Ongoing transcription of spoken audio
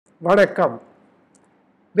Vanakkam.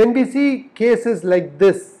 When we see cases like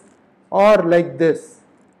this or like this,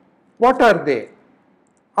 what are they?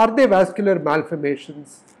 Are they vascular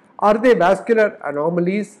malformations? Are they vascular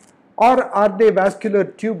anomalies? Or are they vascular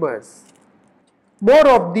tumours? More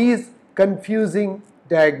of these confusing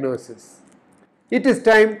diagnoses. It is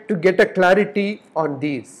time to get a clarity on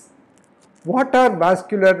these. What are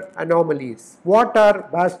vascular anomalies? What are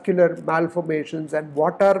vascular malformations and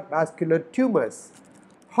what are vascular tumours?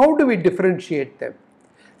 How do we differentiate them?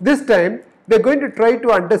 This time we are going to try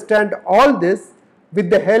to understand all this with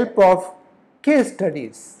the help of case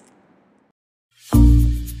studies.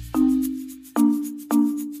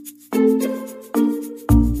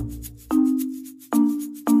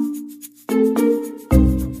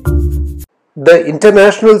 The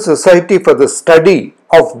International Society for the Study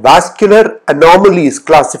of Vascular Anomalies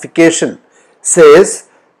classification says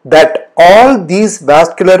that all these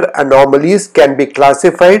vascular anomalies can be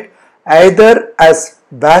classified either as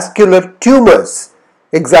vascular tumours,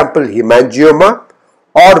 example hemangioma,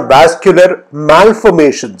 or vascular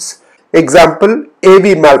malformations, example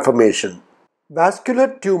AV malformation.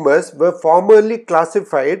 Vascular tumours were formerly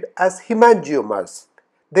classified as hemangiomas.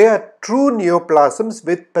 They are true neoplasms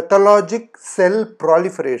with pathologic cell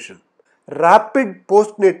proliferation, rapid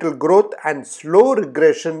postnatal growth and slow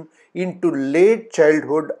regression into late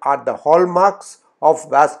childhood are the hallmarks of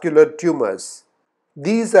vascular tumours.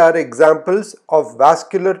 These are examples of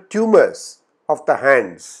vascular tumours of the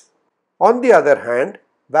hands. On the other hand,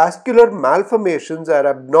 vascular malformations are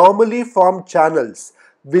abnormally formed channels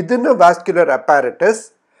within a vascular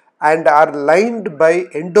apparatus and are lined by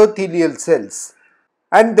endothelial cells.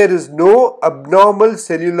 And there is no abnormal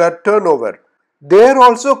cellular turnover. They are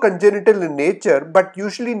also congenital in nature but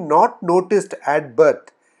usually not noticed at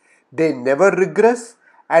birth. They never regress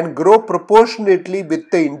and grow proportionately with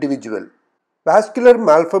the individual. Vascular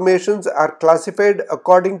malformations are classified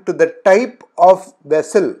according to the type of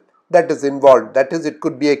vessel that is involved. That is, it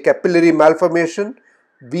could be a capillary malformation,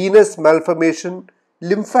 venous malformation,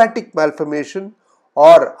 lymphatic malformation,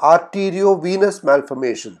 or arteriovenous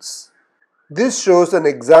malformations. This shows an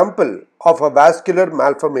example of a vascular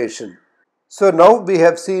malformation. So now we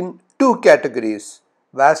have seen two categories,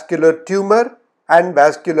 vascular tumour and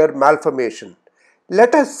vascular malformation.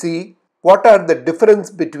 Let us see what are the difference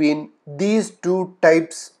between these two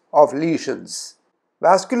types of lesions.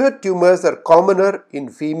 Vascular tumours are commoner in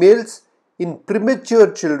females, in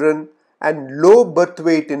premature children and low birth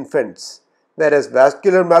weight infants, whereas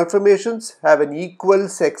vascular malformations have an equal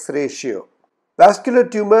sex ratio. Vascular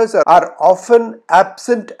tumours are often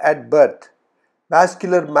absent at birth.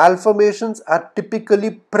 Vascular malformations are typically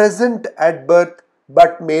present at birth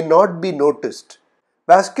but may not be noticed.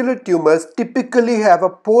 Vascular tumours typically have a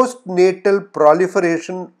postnatal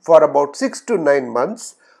proliferation for about 6 to 9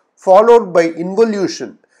 months, followed by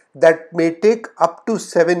involution that may take up to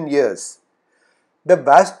 7 years. The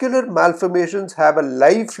vascular malformations have a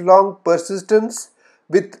lifelong persistence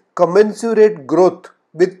with commensurate growth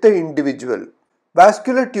with the individual.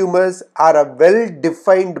 Vascular tumours are a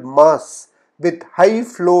well-defined mass with high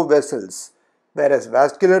flow vessels, whereas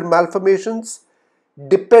vascular malformations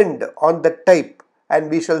depend on the type,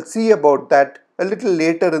 and we shall see about that a little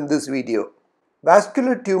later in this video.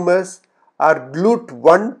 Vascular tumours are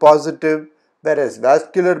GLUT1 positive, whereas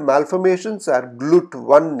vascular malformations are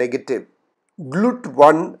GLUT1 negative.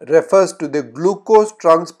 GLUT1 refers to the glucose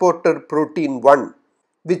transporter protein 1,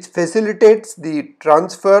 which facilitates the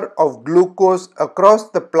transfer of glucose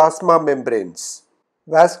across the plasma membranes.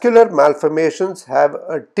 Vascular malformations have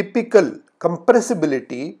a typical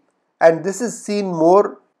compressibility, and this is seen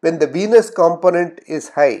more when the venous component is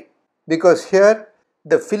high, because here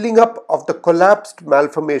the filling up of the collapsed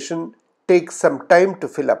malformation takes some time to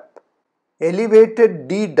fill up. Elevated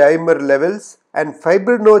D-dimer levels and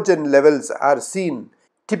fibrinogen levels are seen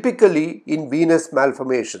typically in venous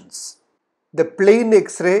malformations. The plain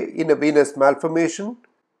X-ray in a venous malformation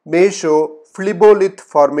may show phlebolith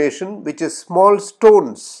formation, which is small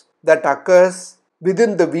stones that occurs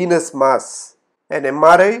within the venous mass. An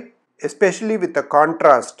MRI, especially with a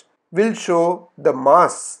contrast, will show the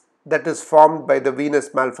mass that is formed by the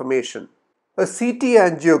venous malformation. A CT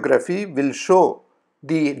angiography will show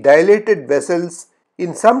the dilated vessels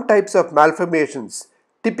in some types of malformations,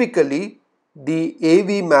 typically the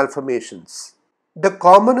AV malformations. The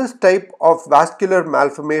commonest type of vascular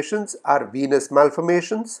malformations are venous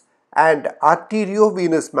malformations and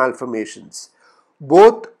arteriovenous malformations.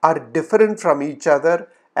 Both are different from each other,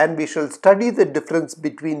 and we shall study the difference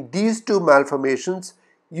between these two malformations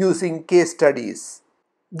using case studies.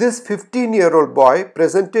 This 15-year-old boy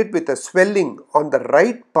presented with a swelling on the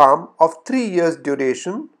right palm of 3 years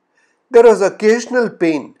duration There was occasional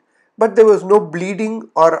pain, but there was no bleeding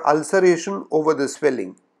or ulceration over the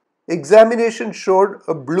swelling. Examination showed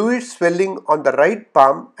a bluish swelling on the right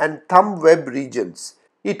palm and thumb web regions.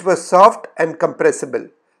 It was soft and compressible.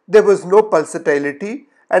 There was no pulsatility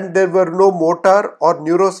and there were no motor or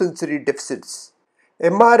neurosensory deficits.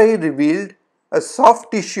 MRI revealed a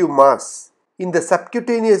soft tissue mass in the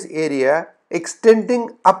subcutaneous area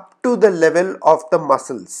extending up to the level of the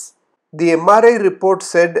muscles. The MRI report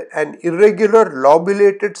said an irregular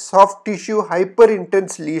lobulated soft tissue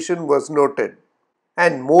hyperintense lesion was noted.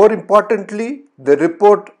 And more importantly, the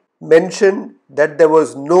report mentioned that there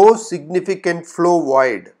was no significant flow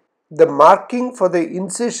void. The marking for the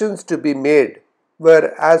incisions to be made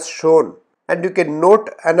were as shown, and you can note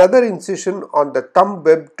another incision on the thumb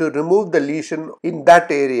web to remove the lesion in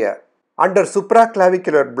that area. Under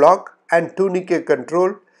supraclavicular block and tunicate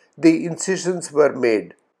control, the incisions were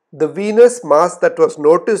made. The venous mass that was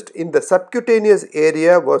noticed in the subcutaneous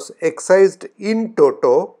area was excised in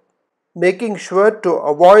toto, making sure to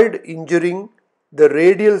avoid injuring the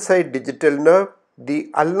radial side digital nerve,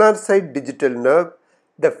 the ulnar side digital nerve,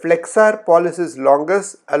 the flexor pollicis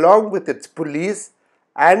longus along with its pulleys,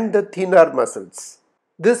 and the thenar muscles.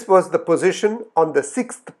 This was the position on the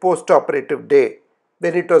 6th postoperative day,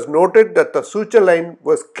 when it was noted that the suture line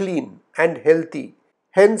was clean and healthy.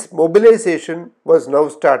 Hence, mobilization was now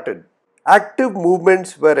started. Active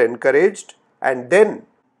movements were encouraged, and then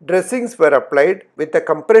dressings were applied with a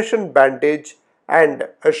compression bandage and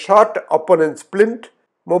a short opponent splint.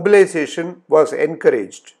 Mobilization was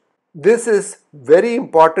encouraged. This is very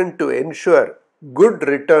important to ensure good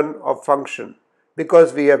return of function,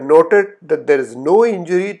 because we have noted that there is no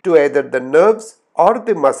injury to either the nerves or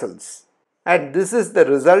the muscles. And this is the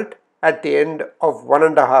result at the end of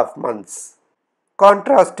 1.5 months.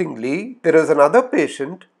 Contrastingly, there is another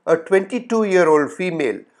patient, a 22-year-old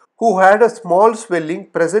female, who had a small swelling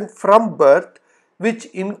present from birth which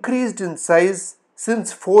increased in size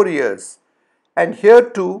since 4 years. And here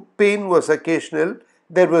too, pain was occasional.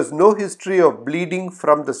 There was no history of bleeding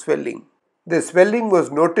from the swelling. The swelling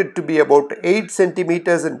was noted to be about 8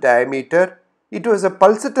 centimeters in diameter. It was a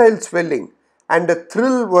pulsatile swelling and a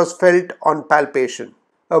thrill was felt on palpation.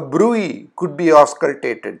 A bruit could be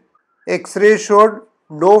auscultated. X-ray showed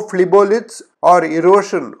no phleboliths or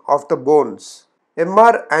erosion of the bones.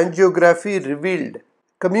 MR angiography revealed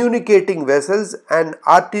communicating vessels and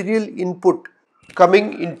arterial input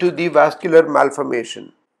coming into the vascular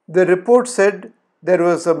malformation. The report said there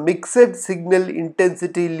was a mixed signal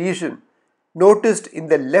intensity lesion noticed in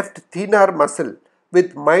the left thenar muscle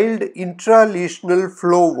with mild intralesional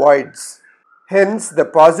flow voids. Hence, the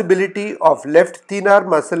possibility of left thenar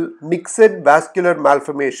muscle mixed vascular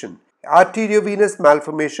malformation, arteriovenous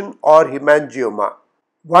malformation or hemangioma.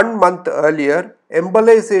 1 month earlier,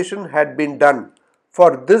 embolization had been done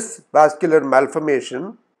for this vascular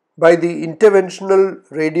malformation by the interventional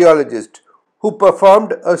radiologist, who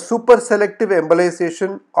performed a superselective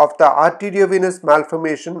embolization of the arteriovenous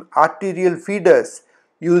malformation arterial feeders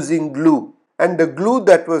using glue, and the glue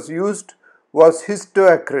that was used was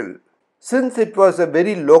histoacryl. Since it was a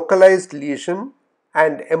very localized lesion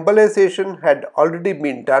and embolization had already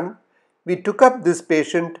been done, we took up this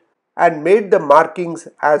patient and made the markings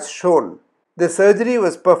as shown. The surgery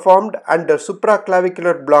was performed under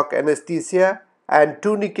supraclavicular block anesthesia and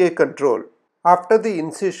tunicate control. After the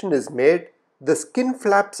incision is made, the skin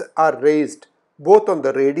flaps are raised both on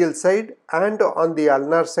the radial side and on the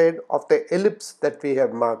ulnar side of the ellipse that we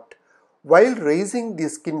have marked. While raising the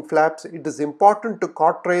skin flaps, it is important to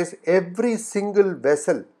cauterize every single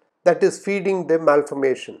vessel that is feeding the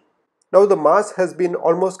malformation. Now the mass has been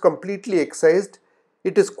almost completely excised.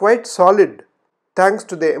 It is quite solid thanks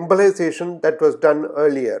to the embolization that was done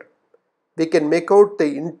earlier. We can make out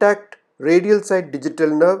the intact radial side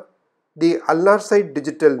digital nerve, the ulnar side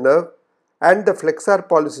digital nerve, and the flexor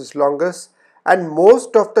pollicis longus, and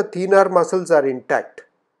most of the thenar muscles are intact.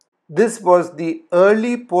 This was the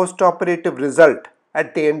early postoperative result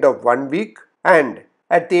at the end of 1 week, and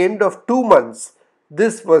at the end of 2 months,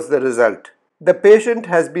 this was the result. The patient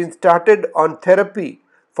has been started on therapy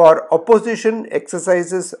for opposition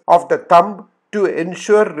exercises of the thumb to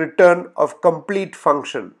ensure return of complete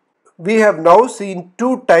function. We have now seen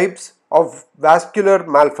 2 types of vascular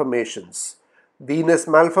malformations: venous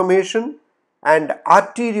malformation and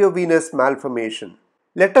arteriovenous malformation.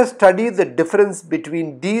 Let us study the difference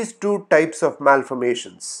between these 2 types of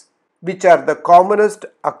malformations, which are the commonest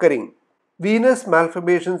occurring. Venous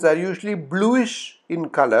malformations are usually bluish in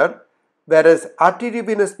color, whereas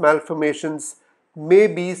arteriovenous malformations may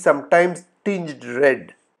be sometimes tinged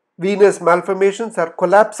red. Venous malformations are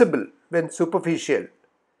collapsible when superficial.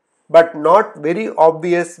 but not very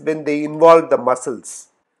obvious when they involve the muscles.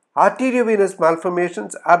 Arteriovenous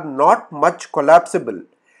malformations are not much collapsible.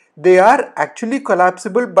 They are actually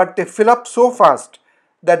collapsible, but they fill up so fast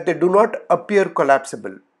that they do not appear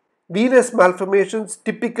collapsible. Venous malformations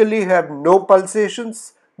typically have no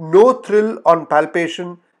pulsations, no thrill on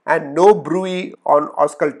palpation, and no bruit on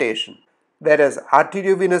auscultation. Whereas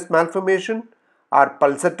arteriovenous malformation are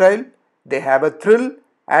pulsatile, they have a thrill,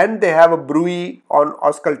 and they have a bruit on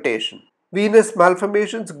auscultation. Venous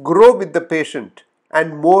malformations grow with the patient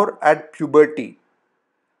and more at puberty.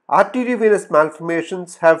 Arteriovenous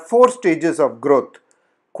malformations have 4 stages of growth: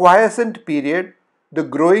 quiescent period, the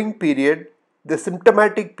growing period, the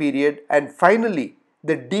symptomatic period, and finally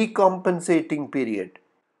the decompensating period.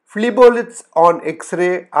 Phleboliths on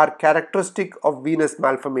X-ray are characteristic of venous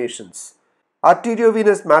malformations.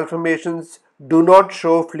 Arteriovenous malformations do not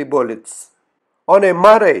show phleboliths. On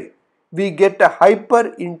MRI, we get a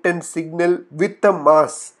hyper-intense signal with a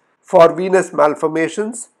mass for venous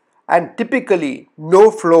malformations and typically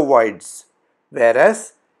no flow voids,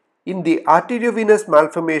 whereas in the arteriovenous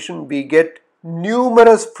malformation we get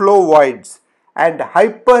numerous flow voids and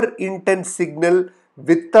hyper-intense signal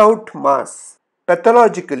without mass.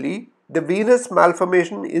 Pathologically, the venous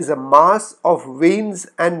malformation is a mass of veins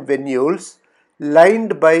and venules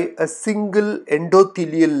lined by a single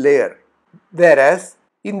endothelial layer, whereas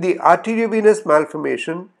in the arteriovenous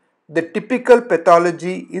malformation, the typical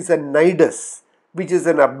pathology is a nidus, which is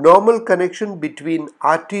an abnormal connection between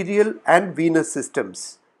arterial and venous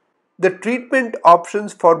systems. The treatment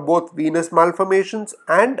options for both venous malformations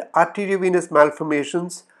and arteriovenous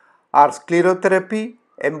malformations are sclerotherapy,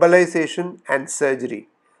 embolization, and surgery.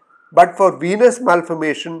 But for venous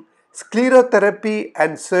malformation, sclerotherapy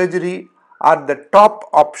and surgery are the top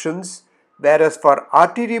options, whereas for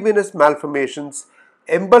arteriovenous malformations,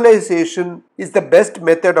 embolization is the best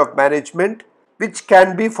method of management, which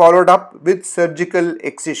can be followed up with surgical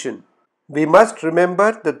excision. We must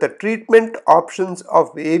remember that the treatment options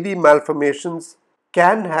of AV malformations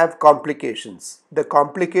can have complications. The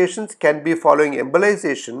complications can be following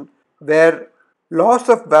embolization, where loss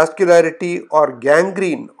of vascularity or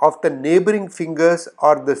gangrene of the neighboring fingers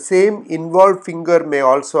or the same involved finger may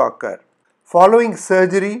also occur. Following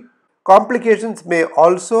surgery, complications may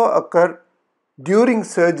also occur during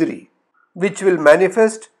surgery, which will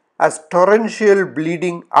manifest as torrential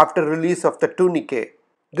bleeding after release of the tunicae.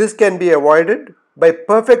 This can be avoided by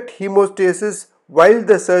perfect hemostasis while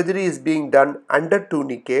the surgery is being done under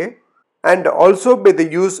tunicae, and also by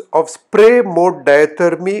the use of spray mode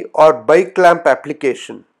diathermy or biclamp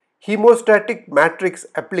application. Hemostatic matrix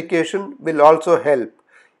application will also help.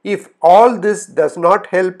 If all this does not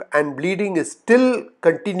help and bleeding is still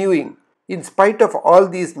continuing in spite of all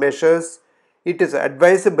these measures, it is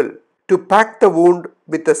advisable to pack the wound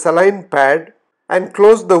with a saline pad and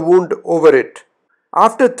close the wound over it.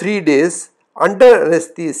 After 3 days, under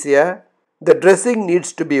anesthesia, the dressing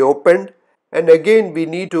needs to be opened, and again we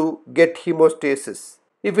need to get hemostasis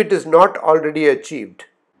if it is not already achieved.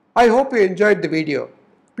 I hope you enjoyed the video.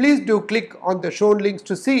 Please do click on the shown links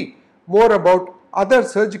to see more about other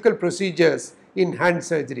surgical procedures in hand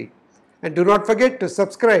surgery. And do not forget to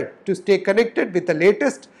subscribe to stay connected with the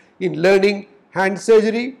latest in learning hand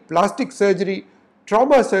surgery, plastic surgery,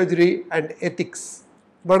 trauma surgery and ethics.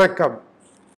 Vanakkam.